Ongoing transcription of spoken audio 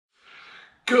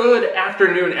Good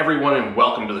afternoon, everyone, and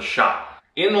welcome to the shop.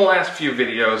 In the last few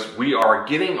videos, we are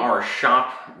getting our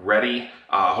shop ready.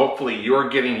 Hopefully you're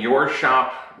getting your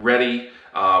shop ready.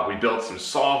 We built some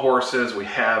sawhorses. We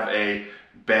have a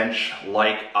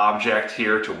bench-like object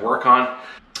here to work on.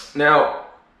 Now,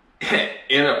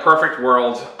 in a perfect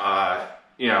world,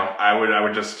 I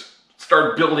would just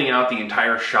start building out the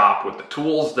entire shop with the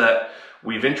tools that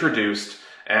we've introduced,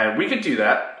 and we could do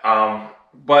that,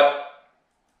 but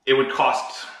it would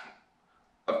cost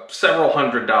several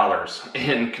 $100s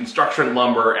in construction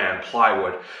lumber and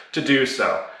plywood to do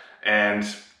so. And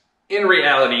in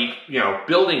reality,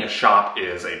 building a shop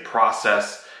is a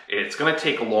process. It's going to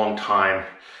take a long time,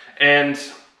 and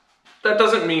that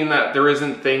doesn't mean that there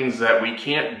isn't things that we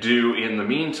can't do in the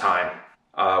meantime.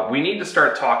 We need to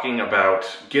start talking about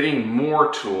getting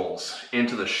more tools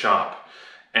into the shop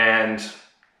and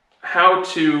how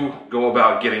to go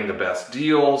about getting the best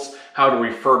deals, how to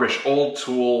refurbish old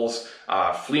tools,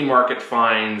 flea market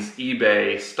finds,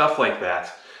 eBay, stuff like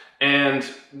that. And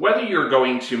whether you're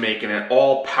going to make an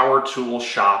all power tool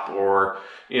shop or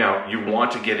you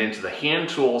want to get into the hand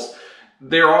tools,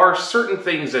 there are certain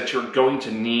things that you're going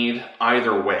to need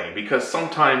either way, because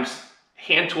sometimes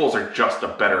hand tools are just a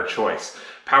better choice.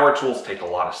 Power tools take a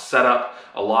lot of setup,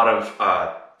 a lot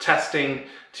of testing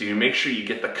to make sure you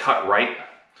get the cut right.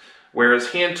 Whereas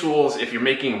hand tools, if you're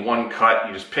making one cut,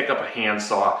 you just pick up a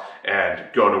handsaw and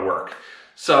go to work.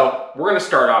 So we're going to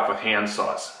start off with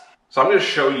handsaws. So I'm going to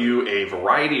show you a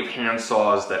variety of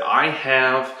handsaws that I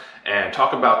have and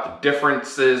talk about the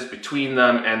differences between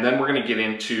them, and then we're going to get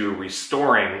into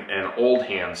restoring an old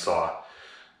handsaw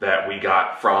that we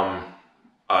got from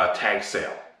a tag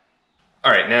sale.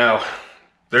 All right, now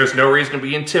there's no reason to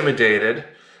be intimidated.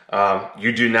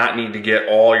 You do not need to get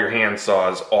all your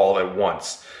handsaws all at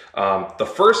once. The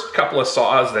first couple of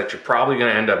saws that you're probably going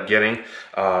to end up getting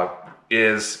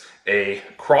is a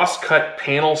cross-cut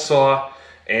panel saw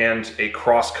and a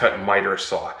cross-cut miter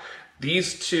saw.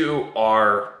 These two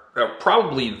are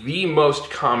probably the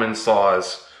most common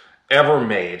saws ever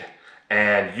made,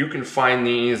 and you can find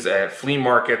these at flea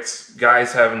markets.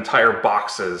 Guys have entire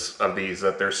boxes of these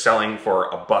that they're selling for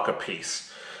 $1 a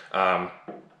piece.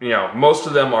 Most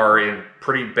of them are in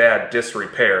pretty bad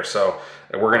disrepair, so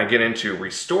we're going to get into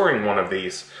restoring one of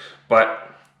these,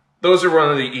 but those are one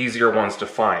of the easier ones to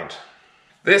find.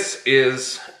 This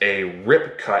is a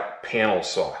rip cut panel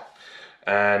saw,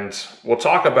 and we'll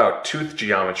talk about tooth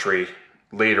geometry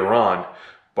later on,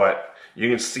 but you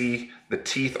can see the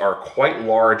teeth are quite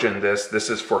large in this. This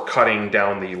is for cutting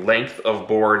down the length of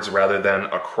boards rather than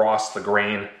across the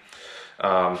grain.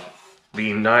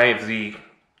 The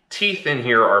teeth in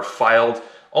here are filed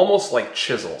almost like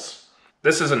chisels.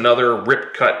 This is another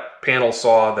rip cut panel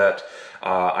saw that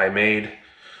I made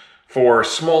for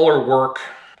smaller work.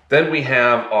 Then we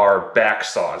have our back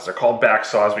saws. They're called back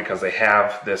saws because they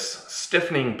have this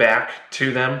stiffening back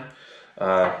to them.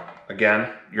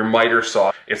 Again, your miter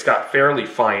saw. It's got fairly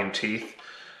fine teeth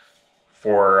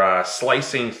for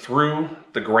slicing through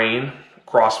the grain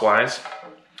crosswise.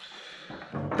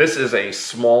 This is a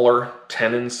smaller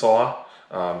tenon saw,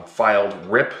 filed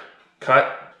rip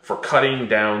cut for cutting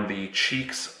down the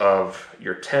cheeks of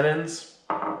your tenons.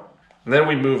 And then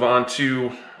we move on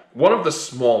to one of the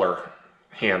smaller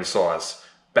hand saws,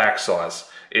 back saws,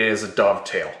 is a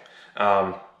dovetail.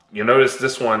 You notice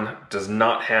this one does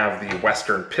not have the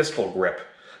Western pistol grip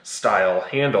style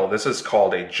handle. This is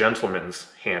called a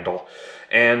gentleman's handle.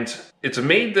 And it's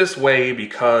made this way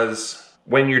because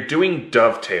when you're doing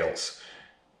dovetails,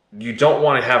 you don't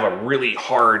want to have a really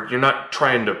hard, you're not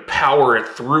trying to power it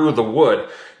through the wood.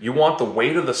 You want the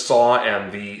weight of the saw and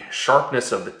the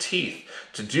sharpness of the teeth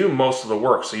to do most of the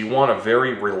work. So you want a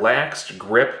very relaxed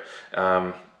grip.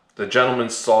 The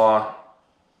gentleman's saw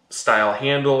style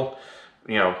handle,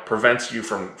 prevents you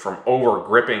from over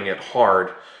gripping it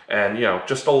hard and,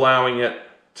 just allowing it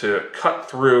to cut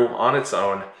through on its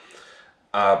own.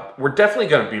 We're definitely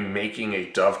going to be making a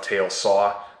dovetail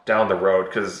saw down the road,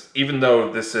 because even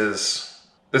though this is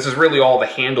really all the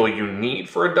handle you need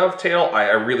for a dovetail, I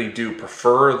really do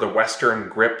prefer the Western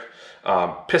grip,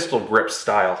 pistol grip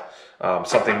style,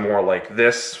 something more like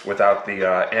this without the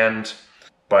end.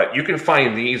 But you can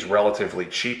find these relatively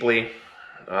cheaply.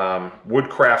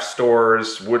 Woodcraft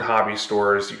stores, wood hobby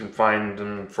stores, you can find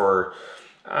them for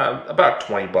about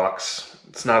 20 bucks.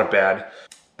 It's not bad,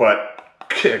 but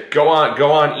go on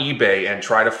eBay and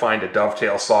try to find a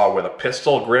dovetail saw with a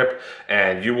pistol grip,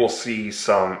 and you will see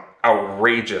some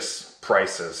outrageous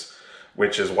prices,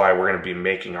 which is why we're going to be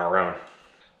making our own.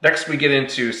 Next, we get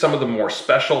into some of the more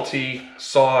specialty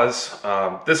saws.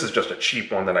 This is just a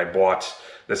cheap one that I bought.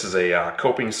 This is a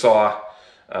coping saw.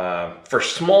 For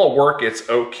small work, it's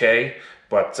okay,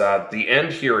 but the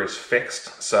end here is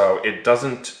fixed, so it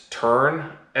doesn't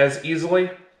turn as easily.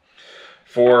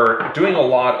 For doing a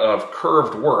lot of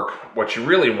curved work, what you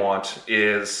really want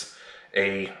is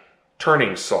a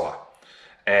turning saw.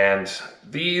 And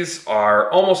these are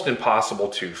almost impossible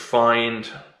to find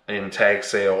in tag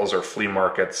sales or flea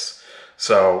markets.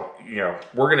 So, you know,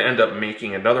 we're going to end up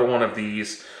making another one of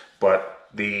these, but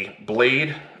the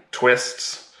blade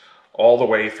twists all the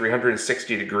way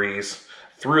 360 degrees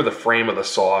through the frame of the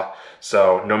saw.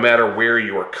 So no matter where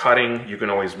you are cutting, you can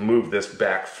always move this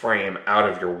back frame out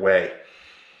of your way.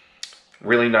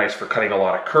 Really nice for cutting a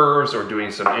lot of curves or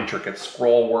doing some intricate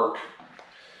scroll work.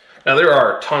 Now there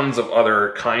are tons of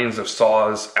other kinds of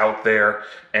saws out there,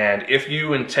 and if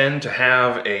you intend to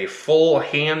have a full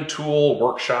hand tool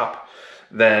workshop,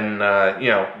 then you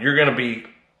know, you're going to be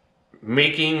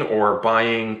making or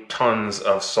buying tons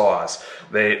of saws.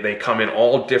 They come in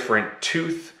all different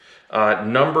tooth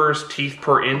numbers, teeth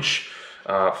per inch,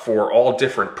 for all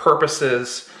different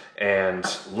purposes and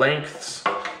lengths.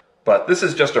 But this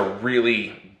is just a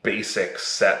really basic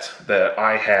set that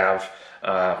I have.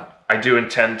 I do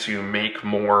intend to make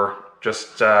more,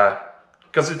 just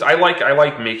because I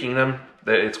like making them.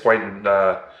 It's quite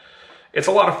it's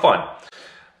a lot of fun.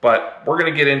 But we're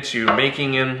going to get into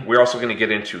making them. We're also going to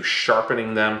get into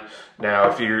sharpening them.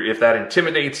 Now, if that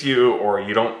intimidates you or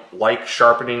you don't like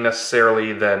sharpening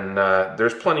necessarily, then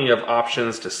there's plenty of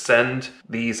options to send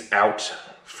these out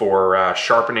for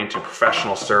sharpening to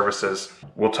professional services.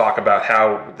 We'll talk about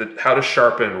how to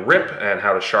sharpen rip and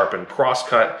how to sharpen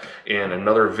crosscut in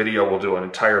another video. We'll do an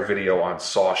entire video on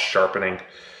saw sharpening.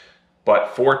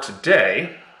 But for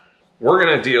today, we're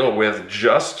going to deal with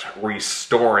just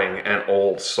restoring an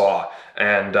old saw.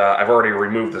 And I've already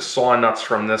removed the saw nuts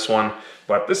from this one,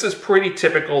 but this is pretty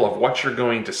typical of what you're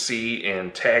going to see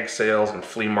in tag sales and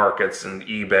flea markets and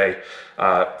eBay.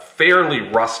 Fairly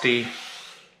rusty.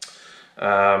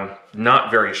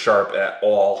 Not very sharp at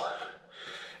all.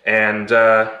 And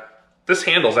this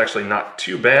handle's actually not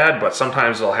too bad, but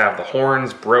sometimes they'll have the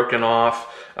horns broken off.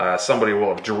 Somebody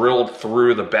will have drilled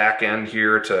through the back end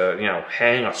here to, you know,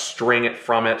 hang a string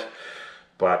from it.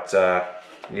 But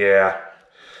yeah.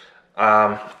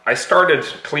 I started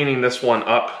cleaning this one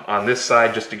up on this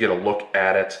side just to get a look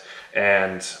at it,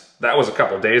 and that was a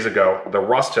couple days ago. The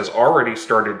rust has already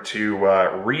started to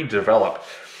redevelop.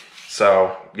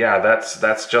 So yeah,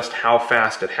 that's just how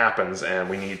fast it happens, and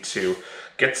we need to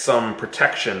get some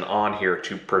protection on here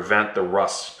to prevent the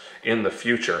rust in the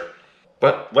future.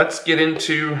 But let's get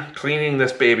into cleaning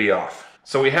this baby off.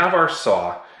 So we have our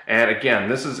saw, and again,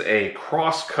 this is a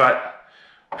cross-cut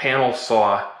panel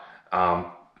saw.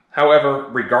 However,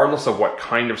 regardless of what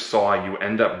kind of saw you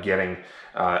end up getting,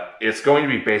 it's going to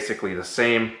be basically the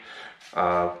same.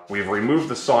 We've removed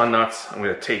the saw nuts. I'm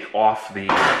going to take off the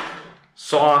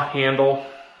saw handle,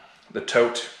 the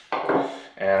tote,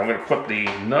 and I'm going to put the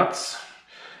nuts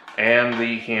and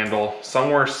the handle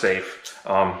somewhere safe.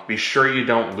 Be sure you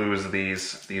don't lose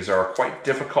these. These are quite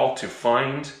difficult to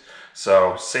find,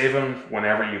 so save them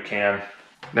whenever you can.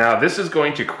 Now this is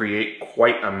going to create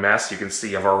quite a mess. You can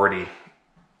see I've already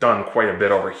done quite a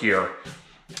bit over here.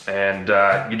 And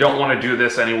you don't want to do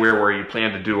this anywhere where you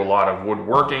plan to do a lot of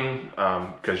woodworking,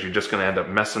 because you're just going to end up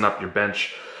messing up your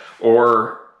bench,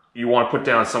 or you want to put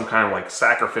down some kind of like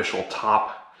sacrificial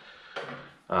top.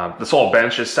 This whole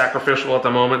bench is sacrificial at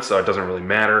the moment, so it doesn't really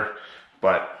matter,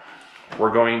 but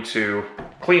we're going to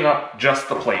clean up just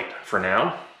the plate for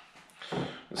now.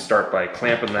 We'll start by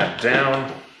clamping that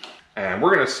down, and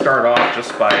we're going to start off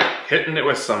just by hitting it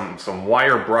with some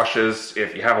wire brushes.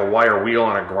 If you have a wire wheel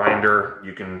and a grinder,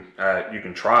 you can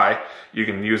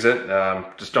use it.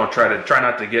 Just try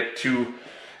not to get too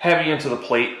heavy into the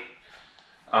plate.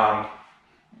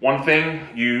 One thing,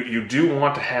 you do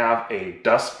want to have a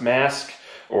dust mask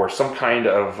or some kind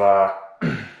of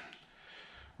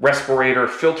respirator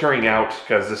filtering out,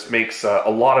 because this makes a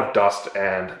lot of dust,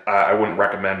 and I wouldn't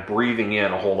recommend breathing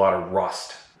in a whole lot of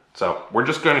rust. So we're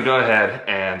just going to go ahead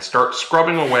and start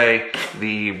scrubbing away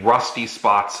the rusty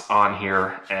spots on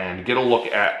here and get a look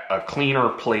at a cleaner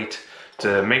plate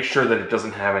to make sure that it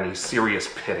doesn't have any serious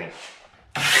pitting.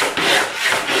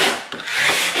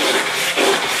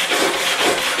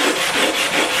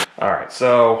 Alright,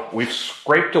 so we've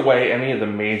scraped away any of the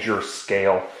major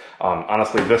scale.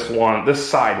 Honestly, this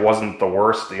side wasn't the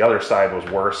worst, the other side was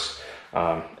worse,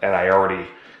 and I already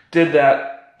did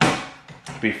that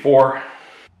before.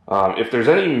 If there's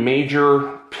any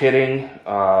major pitting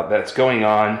that's going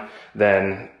on,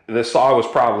 then the saw was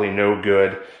probably no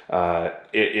good.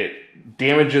 It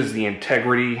damages the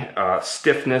integrity,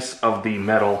 stiffness of the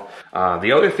metal.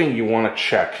 The other thing you want to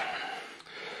check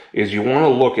is you want to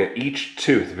look at each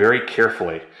tooth very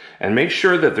carefully and make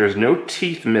sure that there's no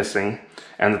teeth missing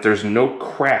and that there's no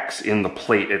cracks in the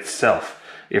plate itself.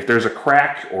 If there's a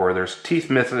crack or there's teeth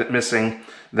missing,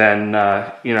 then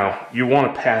you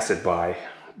want to pass it by,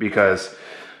 because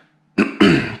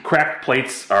cracked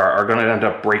plates are going to end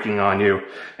up breaking on you,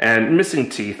 and missing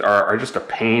teeth are just a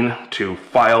pain to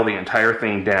file the entire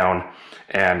thing down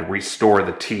and restore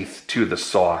the teeth to the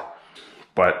saw.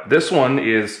 But this one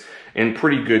is in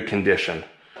pretty good condition.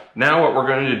 Now what we're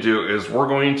going to do is we're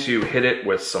going to hit it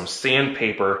with some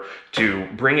sandpaper to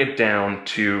bring it down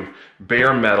to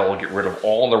bare metal, get rid of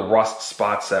all the rust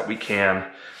spots that we can,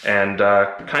 and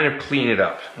kind of clean it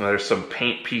up. There's some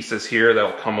paint pieces here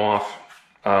that'll come off.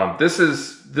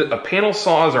 Panel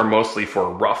saws are mostly for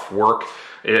rough work.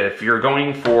 If you're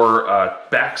going for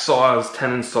back saws,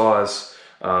 tenon saws,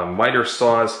 miter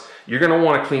saws, you're going to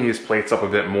want to clean these plates up a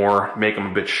bit more, make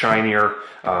them a bit shinier.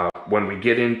 When we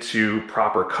get into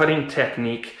proper cutting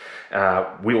technique,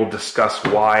 we will discuss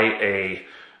why a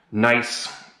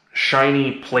nice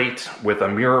shiny plate with a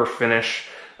mirror finish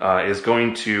is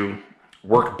going to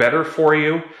work better for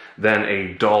you than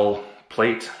a dull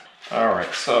plate.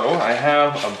 Alright, so I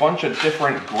have a bunch of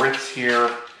different grits here.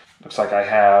 Looks like I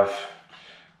have,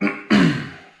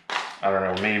 I don't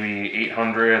know, maybe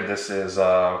 800. This is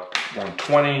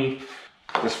 120.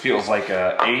 This feels like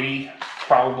a 80,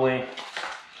 probably.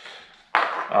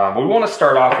 We want to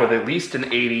start off with at least an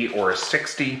 80 or a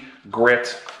 60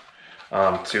 grit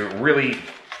to really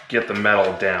get the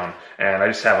metal down. And I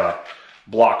just have a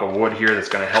block of wood here that's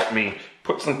going to help me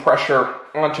put some pressure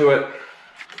onto it.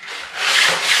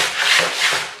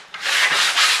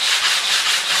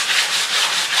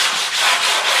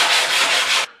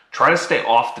 Try to stay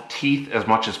off the teeth as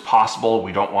much as possible.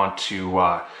 We don't want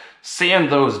to sand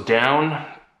those down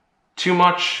too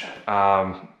much.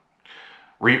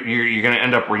 You're going to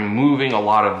end up removing a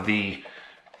lot of the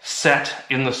set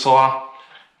in the saw.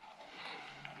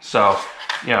 So,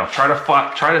 try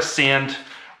to sand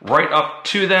right up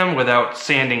to them without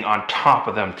sanding on top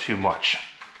of them too much.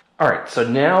 All right, so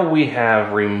now we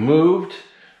have removed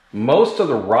most of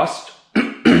the rust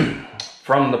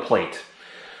from the plate.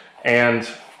 And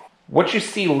what you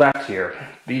see left here,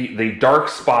 the dark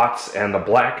spots and the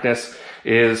blackness,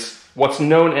 is what's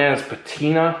known as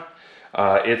patina.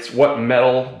 It's what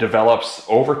metal develops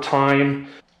over time.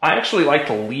 I actually like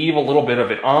to leave a little bit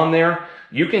of it on there.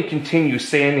 You can continue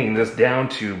sanding this down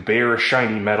to bare,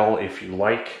 shiny metal if you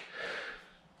like.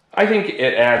 I think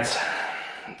it adds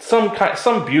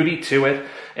some beauty to it,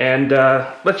 and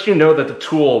lets you know that the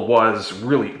tool was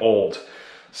really old.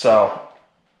 So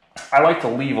I like to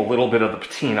leave a little bit of the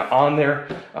patina on there,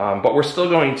 but we're still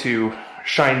going to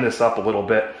shine this up a little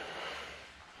bit.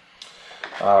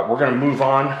 We're going to move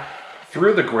on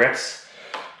through the grits.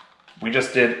 We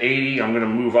just did 80. I'm going to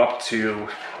move up to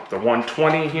the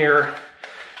 120 here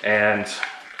and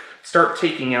start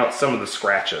taking out some of the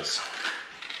scratches.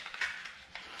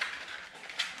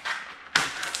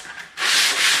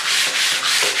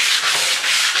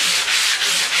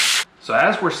 So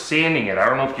as we're sanding it, I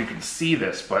don't know if you can see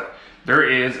this, but there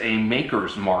is a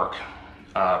maker's mark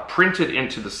printed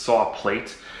into the saw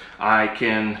plate. I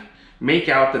can make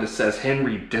out that it says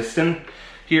Henry Diston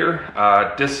here.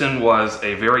 Diston was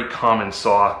a very common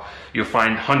saw. You'll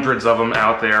find hundreds of them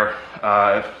out there.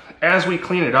 As we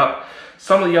clean it up,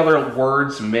 some of the other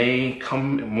words may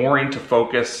come more into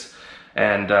focus,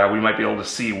 and we might be able to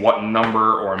see what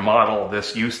number or model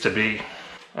this used to be.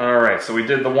 All right, so we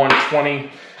did the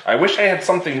 120. I wish I had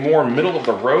something more middle of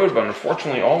the road, but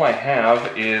unfortunately all I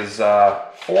have is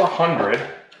 400.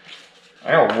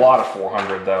 I have a lot of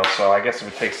 400 though, so I guess if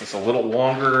it takes us a little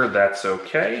longer, that's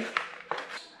okay.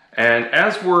 And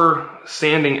as we're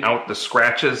sanding out the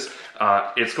scratches,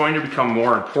 it's going to become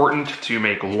more important to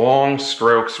make long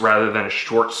strokes rather than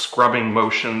short scrubbing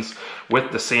motions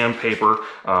with the sandpaper.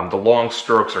 The long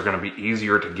strokes are going to be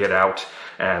easier to get out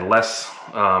and less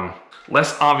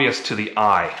obvious to the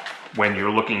eye when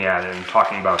you're looking at it and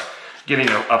talking about getting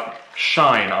a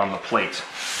shine on the plate.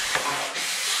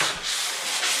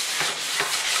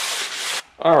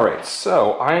 Alright,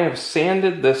 so I have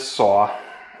sanded this saw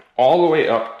all the way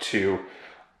up to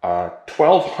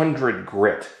 1200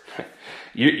 grit.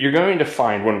 You're going to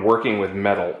find when working with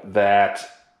metal that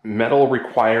metal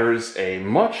requires a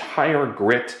much higher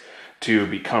grit to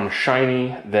become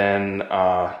shiny than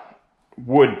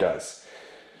wood does.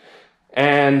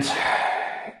 And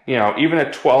you know, even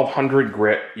at 1200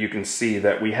 grit, you can see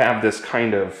that we have this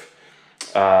kind of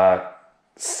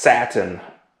satin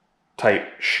type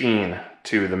sheen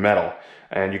to the metal.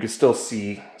 And you can still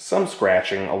see some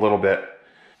scratching a little bit.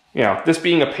 You know, this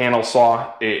being a panel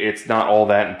saw, it's not all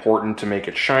that important to make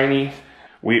it shiny.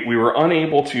 We were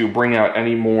unable to bring out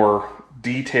any more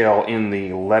detail in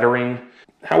the lettering.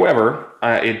 However,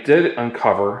 it did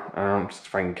uncover, just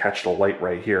if I can catch the light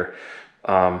right here,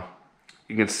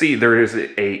 you can see there is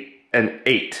an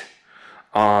 8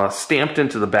 stamped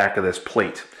into the back of this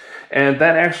plate. And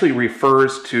that actually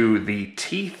refers to the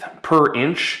teeth per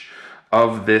inch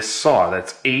of this saw.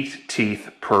 That's 8 teeth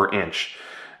per inch.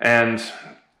 And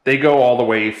they go all the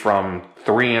way from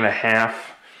 3.5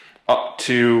 up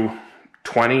to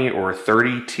 20 or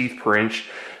 30 teeth per inch,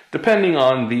 depending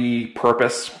on the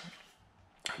purpose.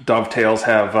 Dovetails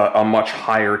have a much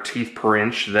higher teeth per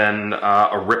inch than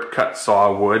a rip cut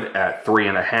saw would at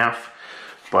 3.5,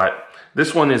 but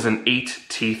this one is an 8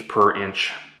 teeth per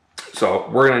inch. So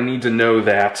we're going to need to know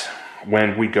that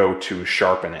when we go to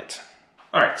sharpen it.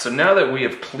 All right, so now that we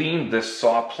have cleaned this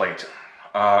saw plate,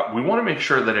 we want to make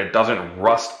sure that it doesn't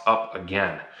rust up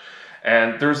again.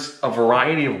 And there's a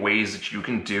variety of ways that you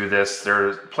can do this.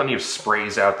 There's plenty of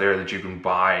sprays out there that you can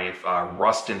buy,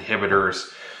 rust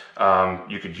inhibitors.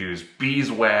 You could use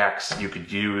beeswax, you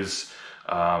could use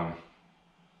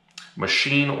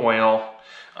machine oil.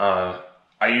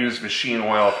 I use machine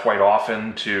oil quite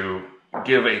often to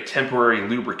give a temporary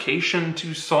lubrication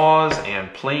to saws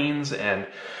and planes, and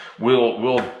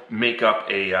we'll make up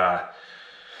a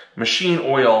machine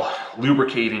oil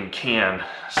lubricating can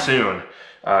soon.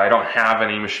 I don't have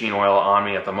any machine oil on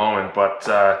me at the moment, but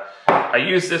I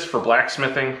use this for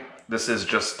blacksmithing. This is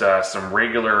just some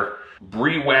regular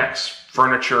brie wax,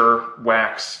 furniture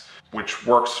wax, which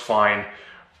works fine.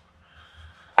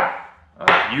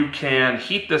 You can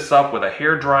heat this up with a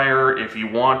hairdryer if you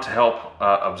want to help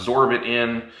absorb it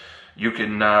in. You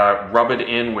can rub it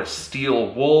in with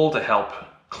steel wool to help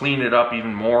clean it up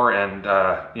even more and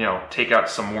you know, take out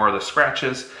some more of the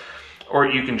scratches. Or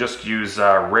you can just use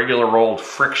regular old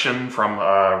friction from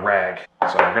a rag.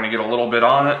 So we're going to get a little bit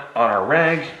on it, on our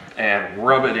rag, and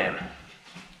rub it in.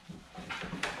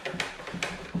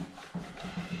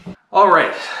 All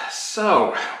right,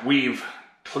 so we've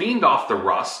cleaned off the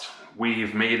rust.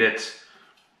 We've made it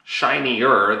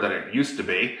shinier than it used to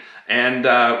be. And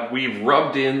we've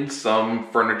rubbed in some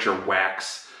furniture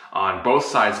wax on both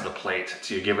sides of the plate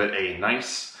to give it a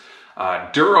nice,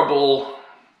 durable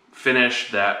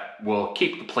finish that will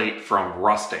keep the plate from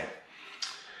rusting.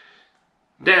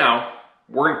 Now,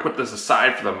 we're going to put this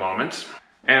aside for the moment,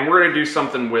 and we're going to do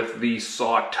something with the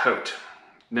saw tote.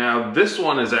 Now, this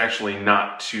one is actually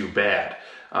not too bad.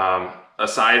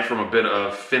 Aside from a bit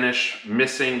of finish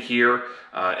missing here,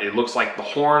 it looks like the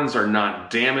horns are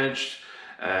not damaged,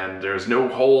 and there's no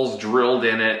holes drilled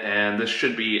in it, and this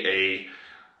should be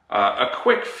a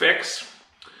quick fix.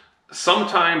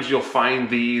 Sometimes you'll find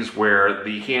these where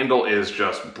the handle is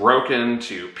just broken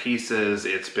to pieces,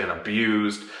 it's been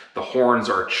abused, the horns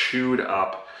are chewed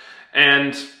up,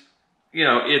 and you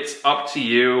know, it's up to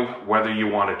you whether you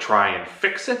want to try and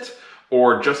fix it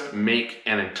or just make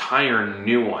an entire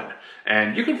new one.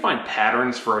 And you can find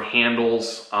patterns for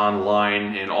handles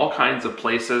online in all kinds of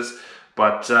places,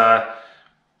 but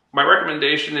my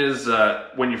recommendation is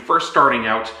when you're first starting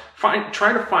out,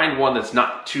 try to find one that's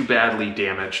not too badly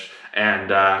damaged and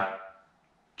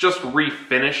just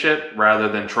refinish it rather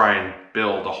than try and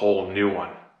build a whole new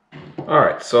one. All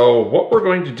right, so what we're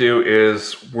going to do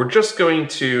is we're just going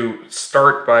to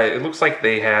start by, it looks like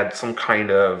they had some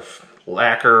kind of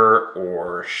lacquer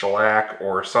or shellac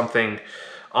or something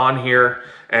on here,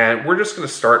 and we're just going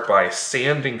to start by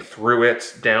sanding through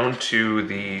it down to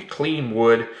the clean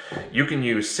wood. You can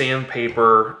use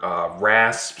sandpaper,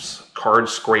 rasps, card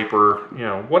scraper, you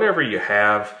know, whatever you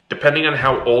have. Depending on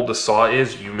how old the saw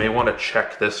is, you may want to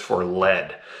check this for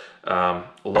lead. A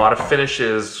lot of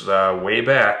finishes way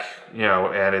back, you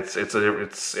know, and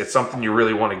it's something you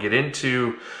really want to get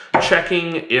into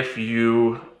checking if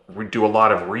you do a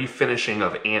lot of refinishing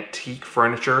of antique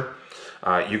furniture.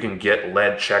 You can get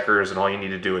lead checkers, and all you need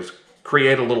to do is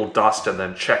create a little dust and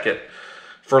then check it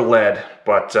for lead.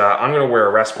 But I'm going to wear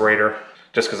a respirator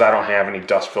just because I don't have any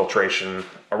dust filtration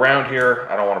around here.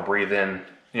 I don't want to breathe in,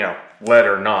 you know, lead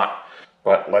or not.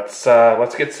 But let's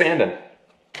get sanding.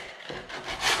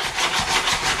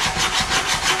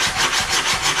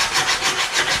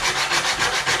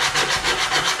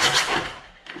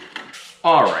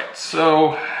 All right,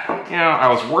 so you know, I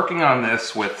was working on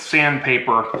this with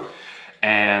sandpaper,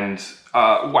 and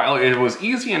while it was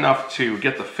easy enough to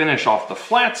get the finish off the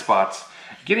flat spots,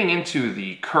 getting into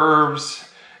the curves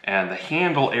and the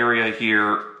handle area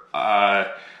here, I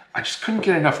just couldn't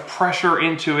get enough pressure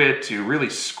into it to really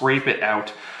scrape it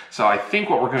out. So I think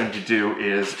what we're going to do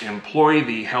is employ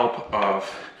the help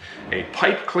of a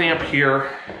pipe clamp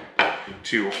here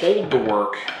to hold the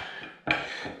work,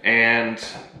 and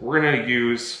we're going to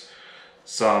use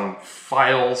some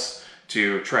files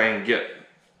to try and get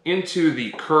into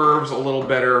the curves a little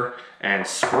better and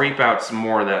scrape out some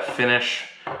more of that finish.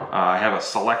 I have a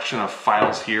selection of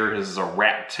files here. This is a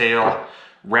rat tail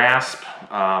rasp.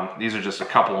 These are just a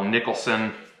couple of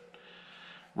Nicholson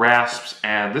rasps,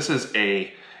 and this is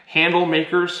a handle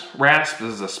maker's rasp.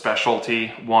 This is a specialty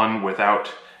one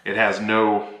without, it has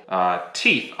no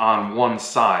teeth on one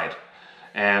side,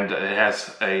 and it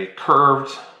has a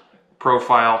curved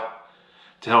profile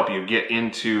to help you get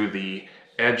into the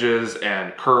edges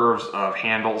and curves of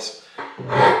handles.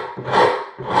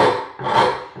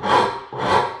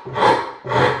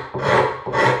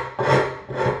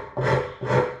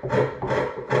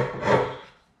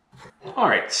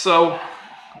 Alright, so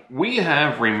we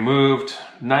have removed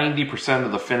 90%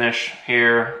 of the finish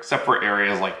here, except for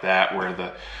areas like that where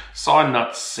the saw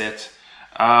nuts sit,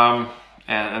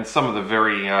 and some of the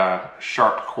very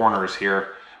sharp corners here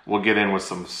we'll get in with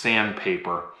some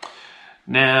sandpaper.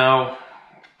 Now,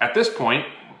 at this point,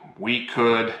 we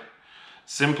could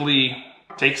simply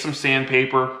take some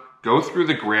sandpaper, go through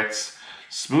the grits,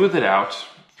 smooth it out,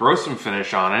 throw some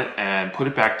finish on it, and put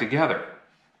it back together.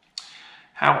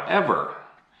 However,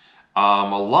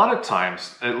 a lot of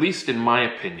times, at least in my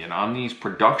opinion, on these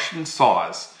production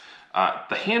saws,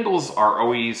 the handles are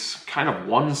always kind of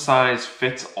one size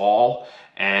fits all,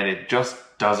 and it just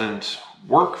doesn't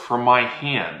work for my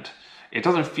hand. It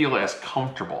doesn't feel as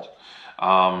comfortable.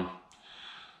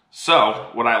 So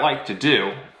what I like to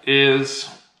do is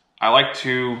I like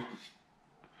to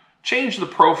change the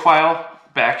profile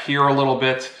back here a little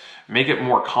bit, make it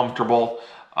more comfortable.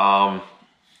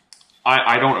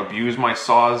 I don't abuse my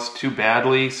saws too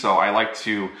badly, so I like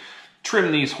to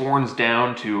trim these horns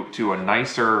down to a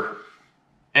nicer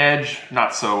edge,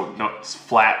 not so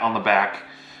flat on the back.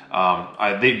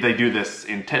 They do this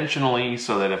intentionally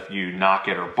so that if you knock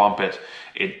it or bump it,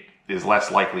 it is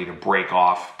less likely to break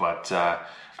off. But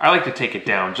I like to take it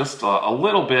down just a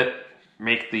little bit,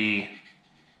 make the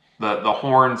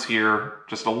horns here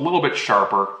just a little bit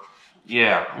sharper.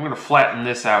 Yeah, I'm gonna flatten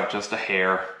this out just a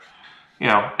hair. You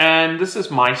know, and this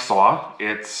is my saw.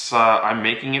 It's I'm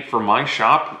making it for my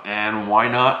shop, and why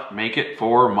not make it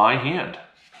for my hand?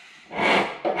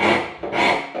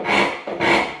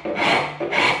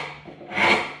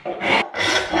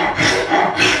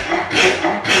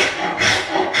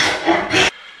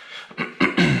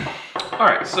 All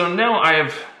right, so now I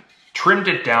have trimmed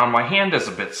it down. My hand is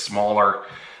a bit smaller,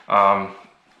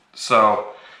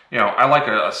 so you know, I like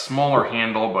a smaller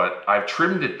handle, but I've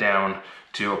trimmed it down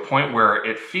to a point where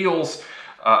it feels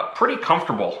pretty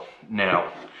comfortable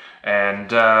now.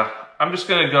 And I'm just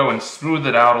gonna go and smooth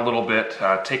it out a little bit,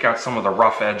 take out some of the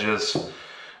rough edges,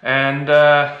 and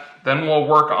then we'll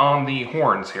work on the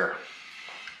horns here.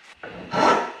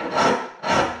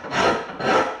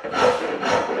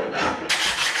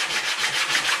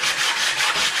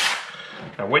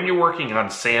 Now, when you're working on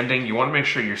sanding, you want to make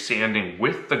sure you're sanding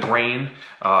with the grain.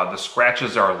 The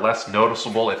scratches are less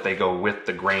noticeable if they go with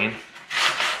the grain.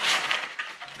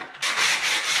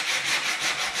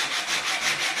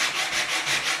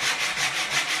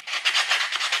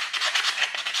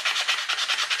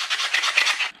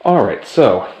 All right,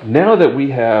 so now that we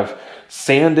have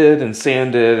sanded and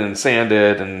sanded and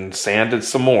sanded and sanded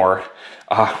some more,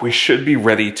 we should be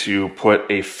ready to put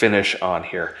a finish on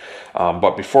here.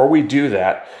 But before we do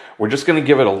that, we're just gonna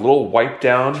give it a little wipe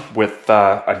down with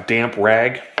a damp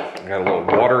rag. I got a little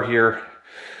water here.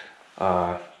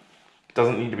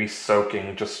 Doesn't need to be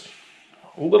soaking, just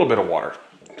a little bit of water.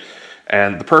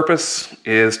 And the purpose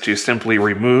is to simply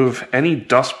remove any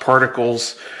dust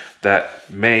particles that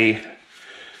may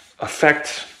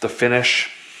affect the finish.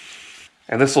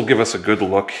 And this will give us a good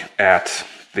look at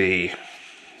the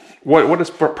what it's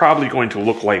probably going to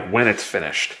look like when it's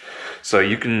finished. So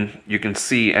you can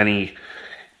see any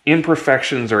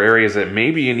imperfections or areas that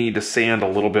maybe you need to sand a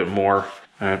little bit more.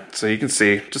 So you can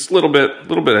see just a little bit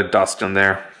of dust in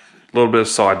there, a little bit of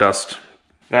sawdust.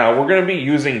 Now we're going to be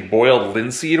using boiled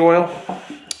linseed oil,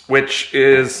 which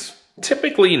is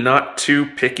typically not too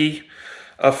picky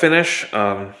a finish.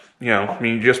 You know, I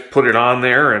mean, you just put it on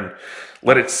there and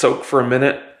let it soak for a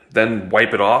minute, then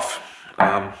wipe it off.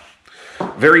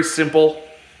 Very simple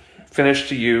finish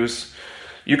to use.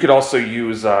 You could also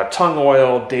use tung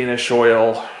oil, Danish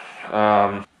oil.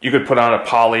 You could put on a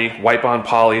poly. Wipe-on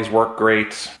polys work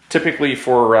great. Typically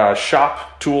for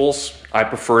shop tools, I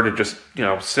prefer to just,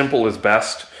 simple is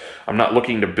best. I'm not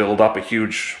looking to build up a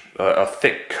huge, a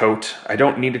thick coat. I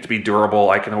don't need it to be durable.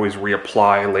 I can always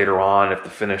reapply later on if the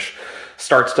finish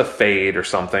starts to fade or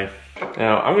something.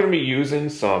 Now, I'm going to be using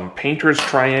some painter's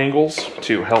triangles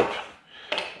to help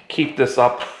keep this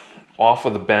up off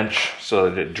of the bench so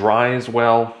that it dries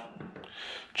well,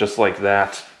 just like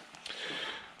that.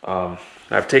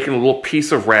 I've taken a little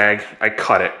piece of rag. I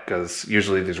cut it because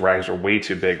usually these rags are way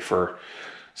too big for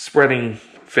spreading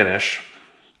finish,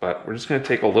 but we're just going to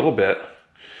take a little bit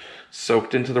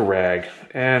soaked into the rag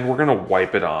and we're going to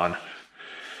wipe it on.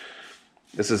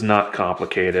 This is not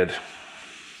complicated.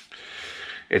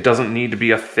 It doesn't need to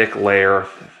be a thick layer.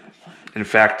 In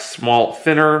fact,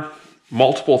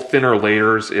 multiple thinner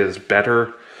layers is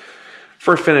better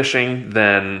for finishing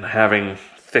than having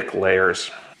thick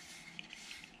layers.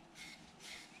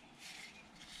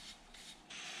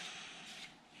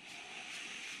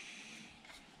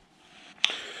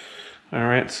 All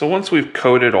right, so once we've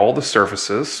coated all the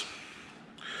surfaces,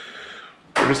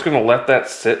 we're just going to let that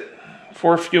sit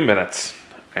for a few minutes,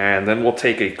 and then we'll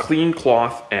take a clean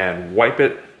cloth and wipe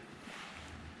it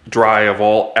dry of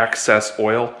all excess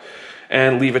oil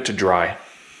and leave it to dry.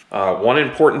 One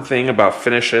important thing about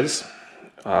finishes,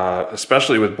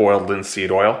 especially with boiled linseed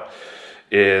oil,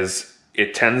 is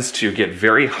it tends to get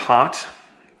very hot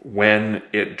when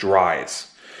it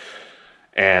dries,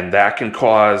 and that can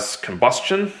cause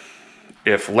combustion.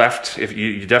 If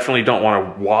you definitely don't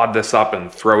want to wad this up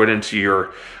and throw it into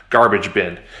your garbage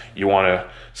bin. You want to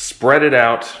spread it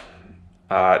out,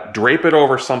 drape it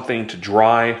over something to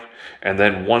dry, and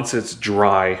then once it's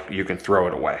dry, you can throw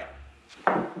it away.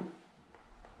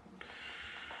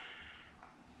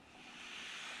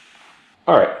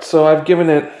 All right, so I've given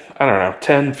it,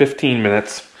 10, 15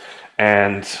 minutes,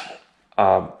 and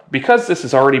because this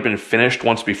has already been finished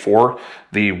once before,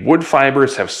 the wood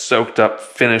fibers have soaked up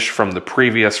finish from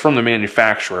the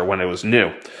manufacturer when it was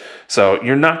new. So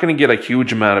you're not going to get a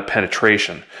huge amount of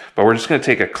penetration, but we're just going to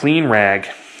take a clean rag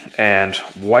and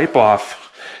wipe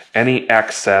off any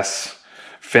excess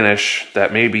finish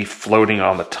that may be floating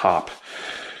on the top.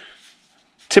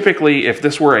 Typically, if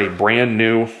this were a brand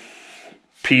new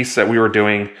piece that we were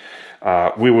doing,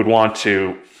 we would want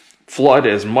to flood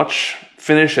as much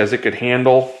finish as it could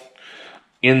handle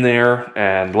in there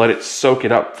and let it soak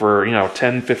it up for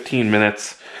 10, 15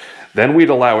 minutes. Then we'd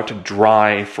allow it to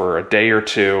dry for a day or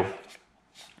two.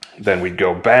 Then we'd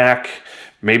go back,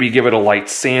 maybe give it a light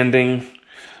sanding,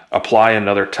 apply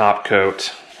another top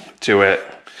coat to it.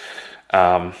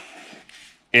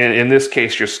 In this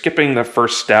case, you're skipping the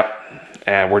first step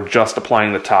and we're just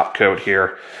applying the top coat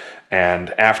here. And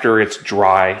after it's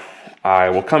dry, I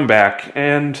will come back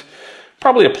and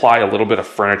probably apply a little bit of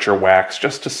furniture wax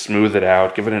just to smooth it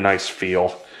out, give it a nice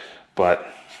feel. But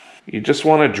you just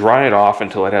want to dry it off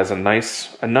until it has a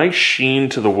nice sheen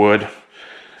to the wood.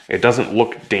 It doesn't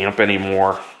look damp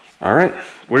anymore. All right,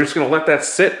 we're just going to let that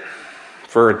sit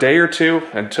for a day or two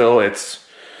until it's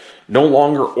no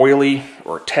longer oily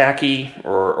or tacky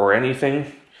or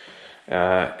anything.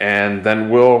 And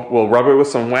then we'll rub it with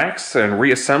some wax and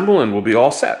reassemble and we'll be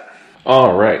all set.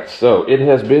 All right, so it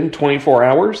has been 24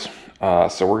 hours.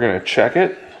 So we're going to check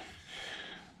it,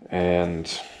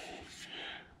 and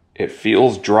it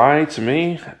feels dry to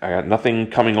me. I got nothing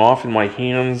coming off in my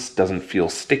hands, doesn't feel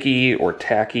sticky or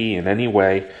tacky in any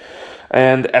way.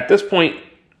 And at this point,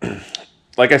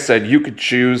 like I said, you could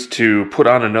choose to put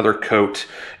on another coat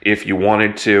if you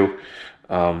wanted to,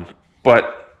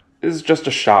 but this is just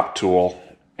a shop tool,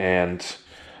 and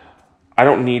I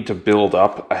don't need to build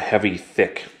up a heavy,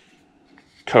 thick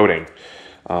coating.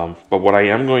 But what I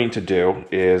am going to do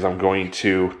is I'm going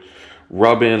to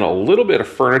rub in a little bit of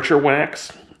furniture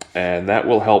wax, and that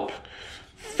will help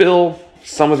fill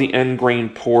some of the end grain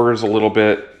pores a little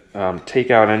bit,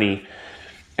 take out any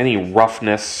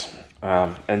roughness,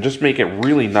 and just make it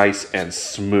really nice and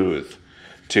smooth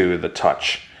to the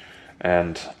touch.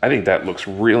 And I think that looks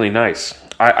really nice.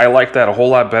 I like that a whole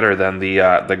lot better than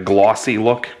the glossy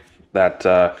look that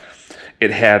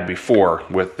it had before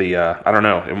with the, I don't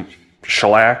know,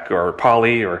 shellac or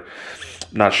poly, or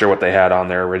not sure what they had on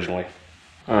there originally.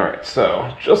 All right,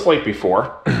 so just like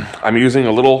before, I'm using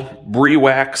a little brie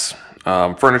wax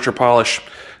furniture polish.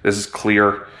 This is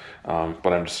clear, but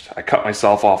I cut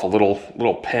myself off a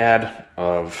little pad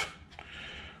of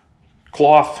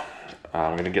cloth.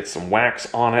 I'm going to get some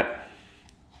wax on it.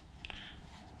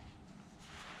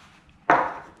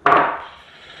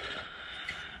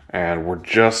 And we're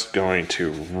just going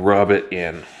to rub it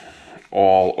in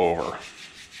all over.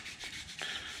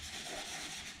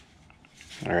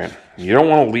 All right, you don't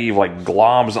want to leave like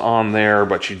globs on there,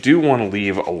 but you do want to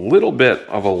leave a little bit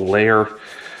of a layer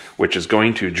which is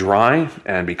going to dry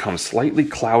and become slightly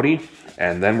cloudy,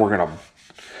 and then we're going to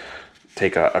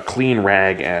take a clean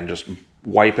rag and just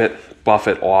wipe it, buff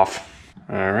it off.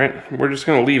 All right, we're just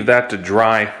going to leave that to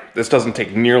dry. This doesn't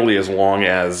take nearly as long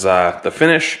as the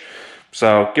finish,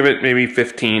 so give it maybe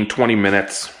 15-20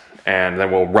 minutes, and then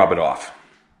we'll rub it off.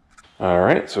 All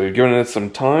right, so we've given it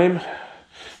some time.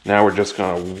 Now we're just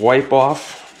going to wipe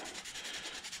off,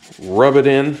 rub it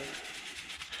in.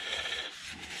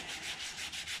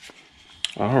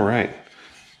 All right,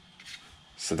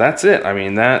 so that's it. I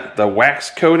mean, the wax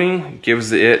coating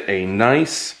gives it a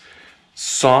nice,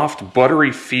 soft,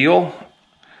 buttery feel.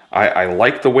 I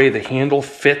like the way the handle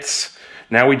fits.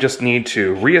 Now we just need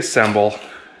to reassemble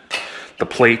the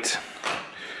plate,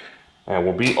 and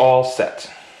we'll be all set.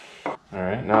 All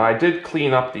right, now I did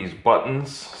clean up these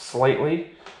buttons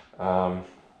slightly.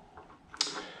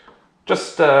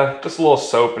 Just a little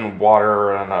soap and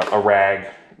water and a rag,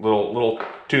 little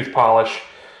tooth polish.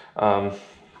 I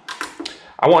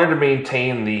wanted to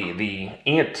maintain the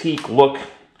antique look.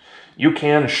 You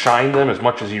can shine them as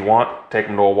much as you want, take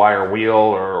them to a wire wheel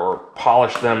or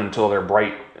polish them until they're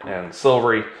bright and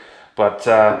silvery, but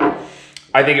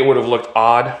I think it would have looked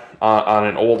odd on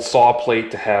an old saw plate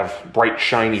to have bright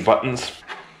shiny buttons.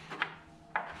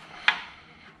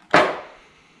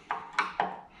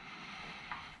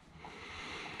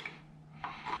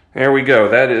 There we go.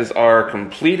 That is our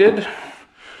completed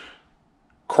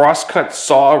crosscut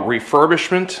saw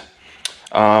refurbishment.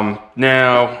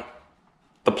 Now,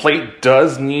 the plate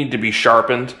does need to be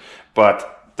sharpened,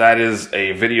 but that is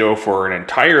a video for an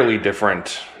entirely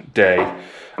different day.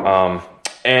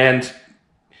 And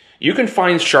you can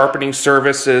find sharpening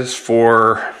services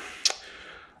for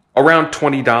around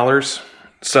 $20.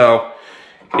 So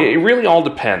it really all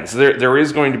depends. There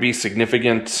is going to be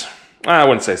significant, I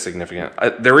wouldn't say significant,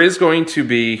 there is going to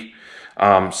be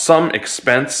some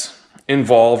expense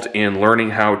involved in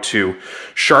learning how to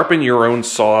sharpen your own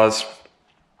saws.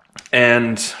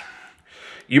 And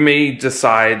you may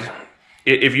decide,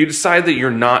 if you decide that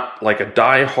you're not like a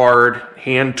die-hard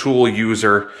hand tool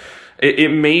user,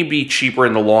 it may be cheaper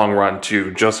in the long run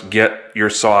to just get your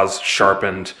saws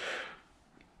sharpened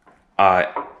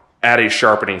at a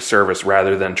sharpening service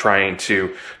rather than trying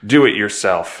to do it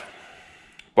yourself.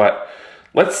 But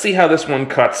let's see how this one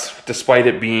cuts despite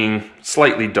it being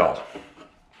slightly dull.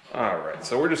 All right,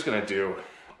 so we're just gonna do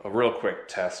a real quick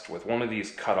test with one of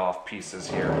these cut-off pieces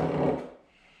here.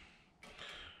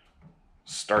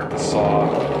 Start the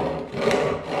saw.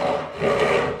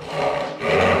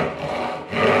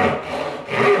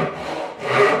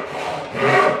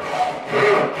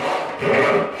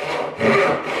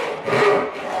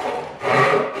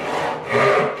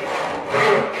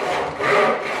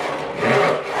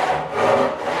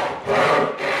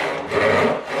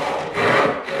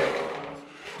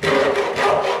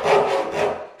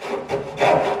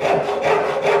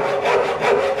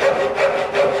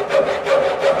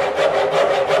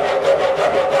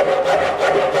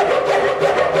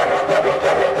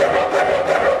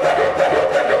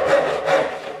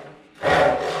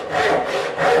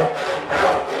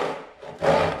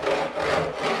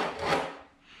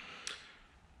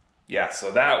 Yeah,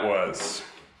 so that was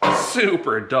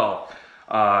super dull.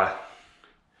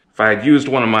 If I had used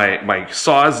one of my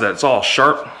saws that's all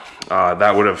sharp,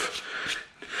 that would have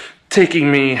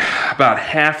taken me about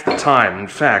half the time. In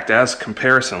fact, as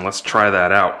comparison, let's try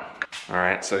that out. All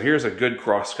right, so here's a good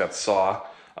crosscut saw.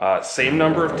 Same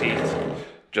number of teeth,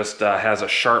 just has a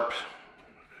sharpened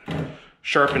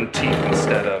teeth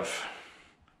instead of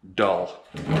dull.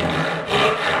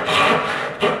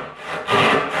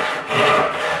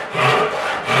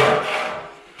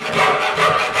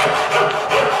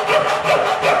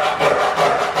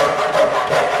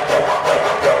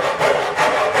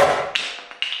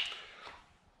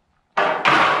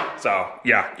 So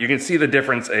yeah, you can see the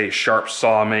difference a sharp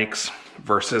saw makes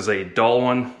versus a dull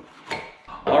one.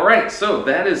 All right, so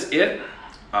that is it.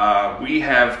 We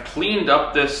have cleaned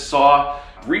up this saw,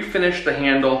 refinished the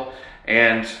handle,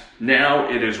 and now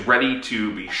it is ready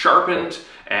to be sharpened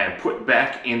and put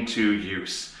back into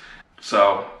use.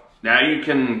 So now you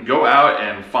can go out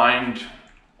and find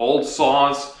old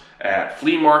saws at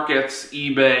flea markets,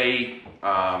 eBay,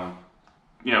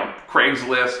 you know,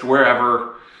 Craigslist,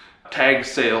 wherever, tag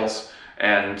sales,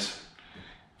 and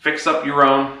fix up your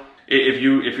own. If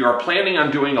you are planning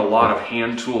on doing a lot of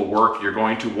hand tool work, you're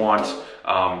going to want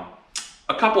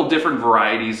a couple different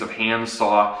varieties of hand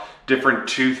saw, different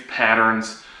tooth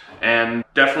patterns, and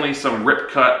definitely some rip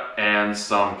cut and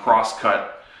some cross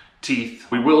cut teeth.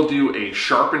 We will do a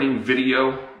sharpening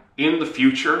video in the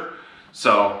future,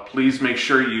 so please make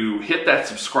sure you hit that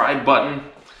subscribe button.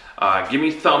 Give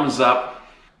me thumbs up.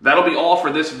 That'll be all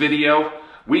for this video.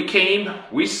 We came,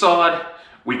 we sawed,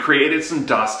 we created some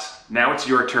dust. Now it's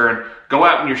your turn. Go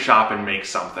out in your shop and make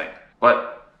something.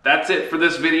 But that's it for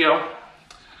this video.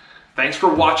 Thanks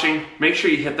for watching. Make sure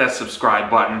you hit that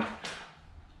subscribe button.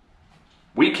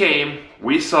 We came,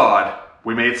 we sawed,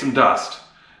 we made some dust.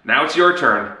 Now it's your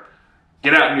turn.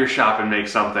 Get out in your shop and make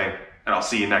something, and I'll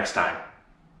see you next time.